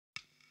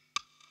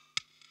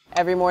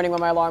Every morning when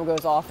my alarm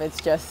goes off,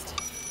 it's just,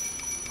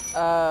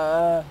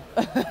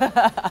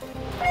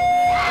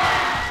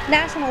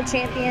 National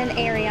champion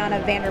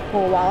Arianna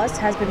Vanderpool-Wallace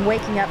has been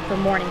waking up for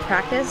morning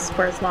practice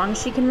for as long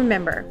as she can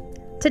remember.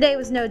 Today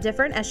was no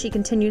different as she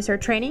continues her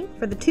training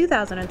for the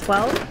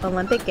 2012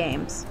 Olympic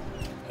Games.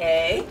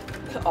 Okay,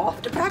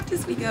 off to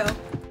practice we go.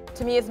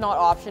 To me, it's not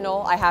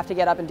optional. I have to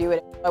get up and do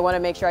it. I want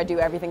to make sure I do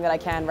everything that I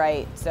can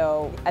right,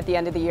 so at the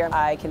end of the year,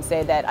 I can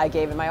say that I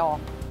gave it my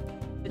all.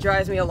 It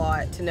drives me a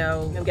lot to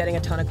know I'm getting a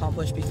ton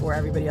accomplished before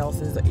everybody else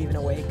is even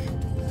awake.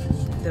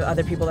 The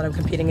other people that I'm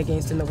competing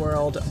against in the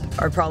world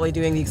are probably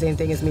doing the same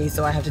thing as me,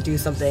 so I have to do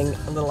something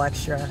a little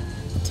extra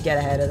to get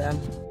ahead of them.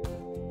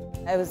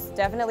 It was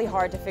definitely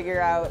hard to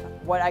figure out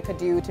what I could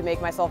do to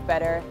make myself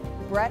better.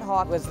 Brett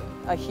Hawk was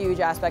a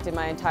huge aspect in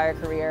my entire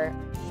career.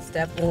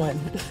 Step one.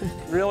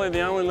 Really,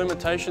 the only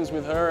limitations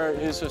with her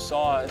is her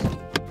size.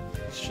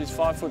 She's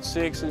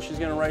 5'6" and she's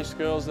going to race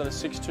girls that are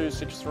 6'2",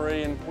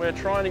 6'3", and we're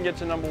trying to get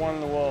to #1 in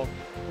the world.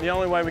 The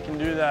only way we can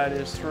do that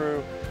is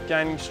through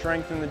gaining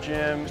strength in the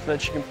gym so that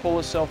she can pull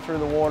herself through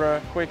the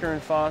water quicker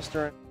and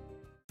faster.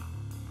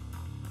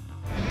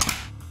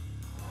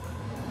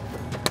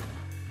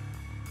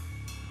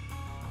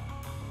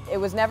 It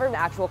was never an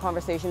actual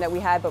conversation that we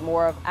had, but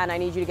more of, and I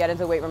need you to get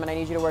into the weight room and I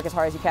need you to work as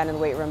hard as you can in the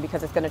weight room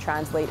because it's going to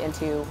translate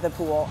into the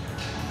pool.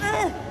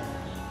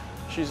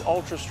 She's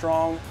ultra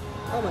strong.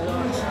 Oh my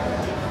gosh,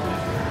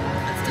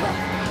 that's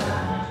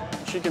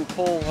tough. She can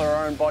pull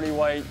her own body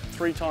weight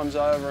 3 times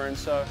over, and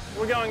so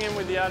we're going in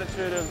with the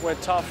attitude of we're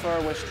tougher,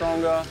 we're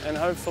stronger, and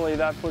hopefully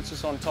that puts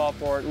us on top,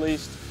 or at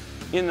least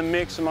in the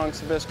mix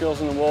amongst the best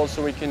girls in the world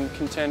so we can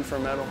contend for a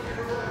medal.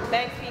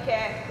 Thanks,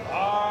 PK.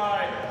 All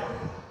right.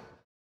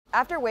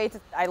 After weights,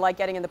 I like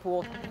getting in the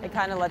pool. It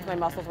kind of lets my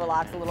muscles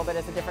relax a little bit.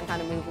 It's a different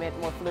kind of movement,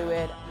 more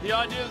fluid. The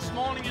idea this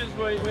morning is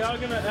we are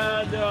going to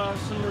add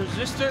some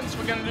resistance.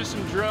 We're going to do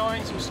some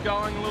drilling, some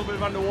sculling, a little bit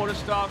of underwater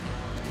stuff.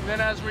 And then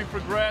as we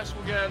progress,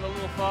 we'll get a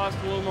little faster,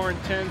 a little more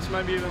intense,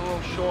 maybe even a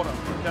little shorter,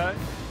 okay?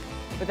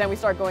 But then we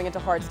start going into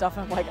hard stuff,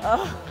 and I'm like,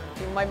 oh,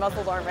 my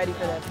muscles aren't ready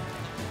for this.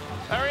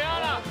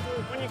 Arianna,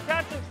 when you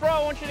catch and throw,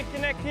 I want you to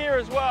connect here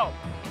as well.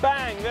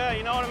 Bang, there,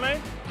 you know what I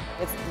mean?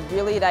 It's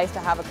really nice to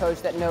have a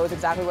coach that knows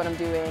exactly what I'm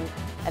doing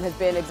and has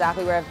been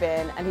exactly where I've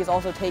been, and he's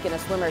also taken a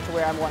swimmer to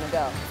where I want to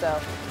go. So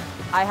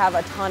I have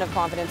a ton of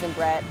confidence in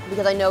Brett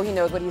because I know he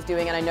knows what he's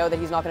doing, and I know that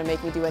he's not going to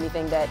make me do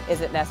anything that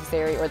isn't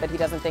necessary or that he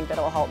doesn't think that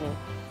it'll help me.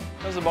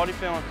 How's the body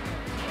feeling?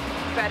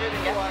 Better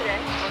than yesterday.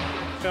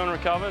 Feeling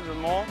recovered with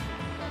more?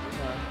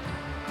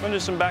 I'm going to do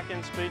some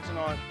back-end speed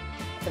tonight.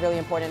 It's really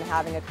important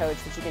having a coach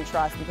that you can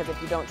trust, because if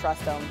you don't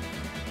trust them,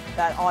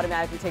 that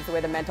automatically takes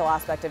away the mental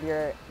aspect of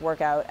your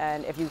workout,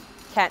 and if you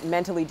can't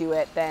mentally do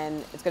it,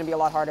 then it's going to be a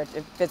lot harder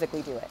to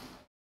physically do it.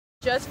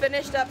 Just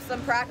finished up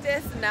some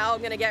practice, and now I'm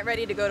going to get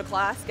ready to go to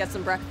class, get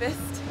some breakfast,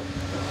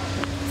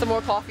 some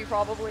more coffee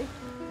probably.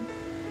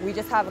 We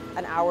just have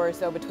an hour or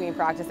so between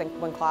practice and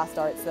when class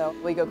starts, so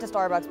we go to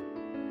Starbucks.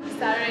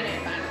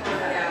 Saturday night final.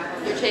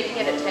 Yeah. You're taking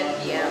it at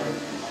 10 p.m.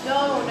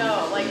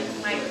 No, like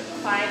my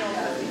final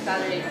will be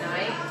Saturday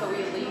night, so we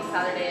leave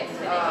Saturday at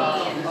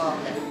 10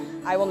 a.m.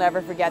 I will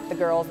never forget the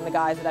girls and the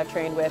guys that I've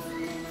trained with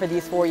for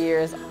these 4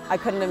 years. I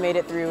couldn't have made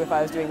it through if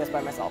I was doing this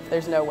by myself.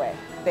 There's no way.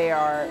 They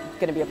are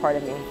going to be a part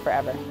of me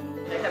forever.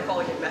 I kept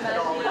calling it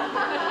methodology.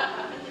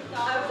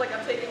 I was like,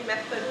 I'm taking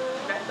method.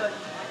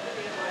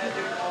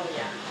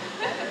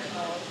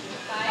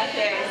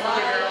 Okay,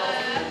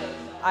 girls.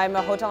 I'm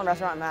a hotel and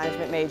restaurant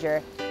management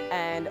major,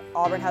 and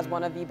Auburn has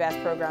one of the best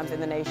programs in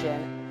the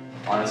nation.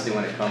 Honestly,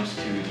 when it comes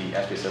to the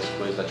SPSS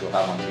quiz that you'll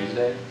have on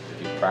Tuesday,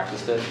 if you've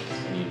practiced it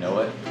and you know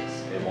it,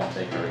 it won't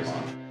take very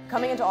long.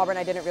 Coming into Auburn,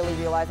 I didn't really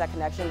realize that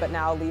connection, but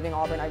now leaving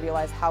Auburn, I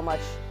realize how much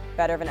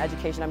better of an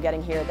education I'm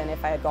getting here than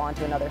if I had gone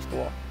to another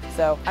school.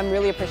 So I'm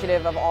really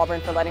appreciative of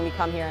Auburn for letting me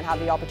come here and have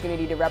the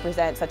opportunity to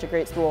represent such a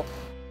great school.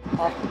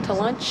 Off to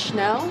lunch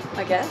now,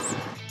 I guess.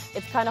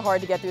 It's kind of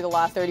hard to get through the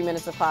last 30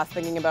 minutes of class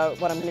thinking about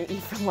what I'm going to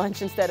eat for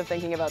lunch instead of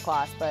thinking about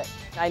class, but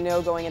I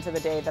know going into the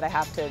day that I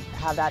have to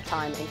have that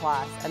time in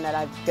class and that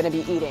I'm going to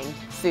be eating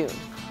soon.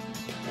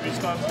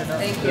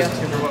 Thank you.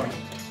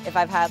 If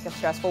I've had a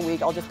stressful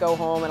week, I'll just go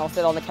home and I'll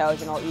sit on the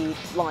couch and I'll eat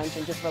lunch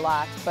and just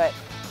relax. But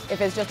if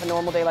it's just a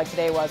normal day like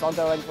today was, I'll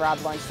go and grab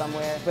lunch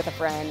somewhere with a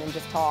friend and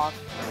just talk.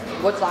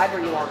 What side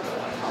were you on?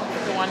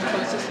 The one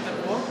closest to the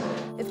pool?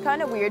 It's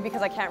kind of weird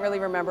because I can't really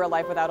remember a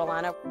life without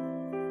Alana.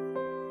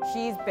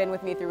 She's been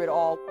with me through it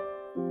all.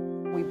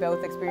 We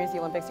both experienced the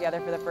Olympics together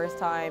for the first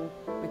time.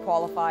 We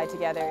qualified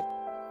together.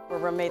 We're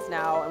roommates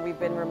now, and we've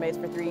been roommates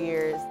for 3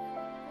 years.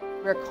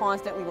 We're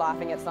constantly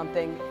laughing at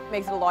something. It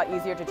makes it a lot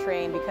easier to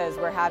train because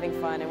we're having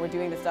fun and we're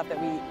doing the stuff that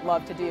we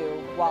love to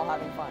do while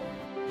having fun.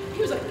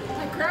 He was like,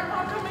 my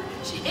grandma coming,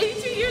 she's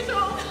 82 years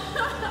old.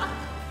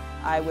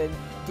 I would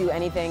do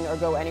anything or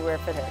go anywhere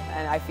for her,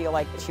 and I feel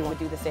like she would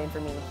do the same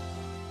for me.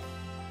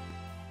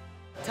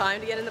 Time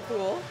to get in the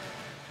pool.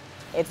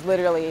 It's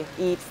literally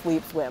eat,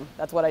 sleep, swim.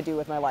 That's what I do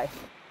with my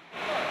life.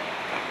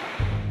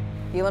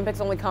 The Olympics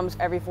only comes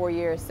every 4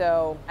 years,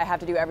 so I have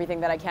to do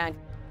everything that I can.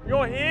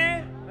 You're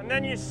here, and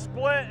then you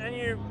split and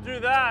you do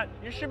that,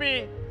 you should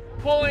be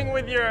pulling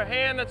with your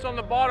hand that's on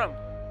the bottom.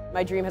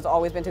 My dream has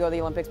always been to go to the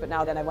Olympics, but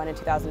now that I went in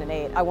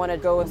 2008, I want to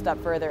go a step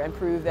further and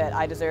prove that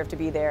I deserve to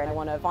be there. I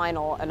want a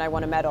final and I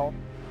want a medal.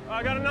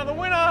 I got another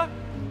winner.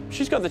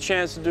 She's got the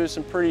chance to do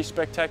some pretty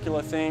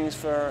spectacular things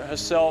for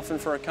herself and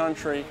for her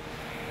country.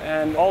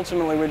 And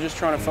ultimately, we're just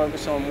trying to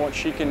focus on what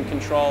she can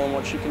control and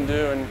what she can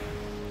do. And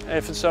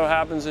if it so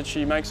happens that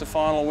she makes the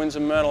final, wins a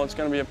medal, it's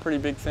going to be a pretty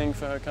big thing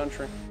for her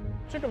country.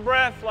 Took a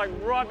breath like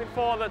right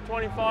before the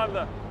 25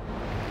 there.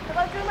 How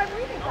about doing my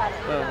breathing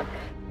pattern?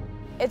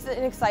 It's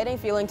an exciting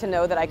feeling to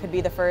know that I could be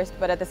the first,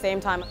 but at the same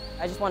time,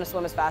 I just want to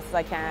swim as fast as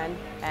I can.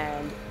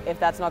 And if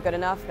that's not good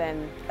enough,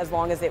 then as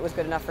long as it was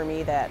good enough for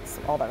me, that's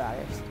all that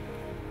matters.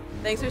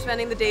 Thanks for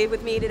spending the day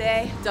with me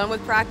today. Done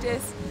with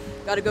practice.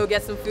 Got to go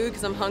get some food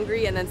because I'm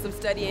hungry, and then some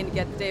studying to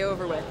get the day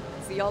over with.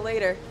 See y'all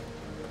later.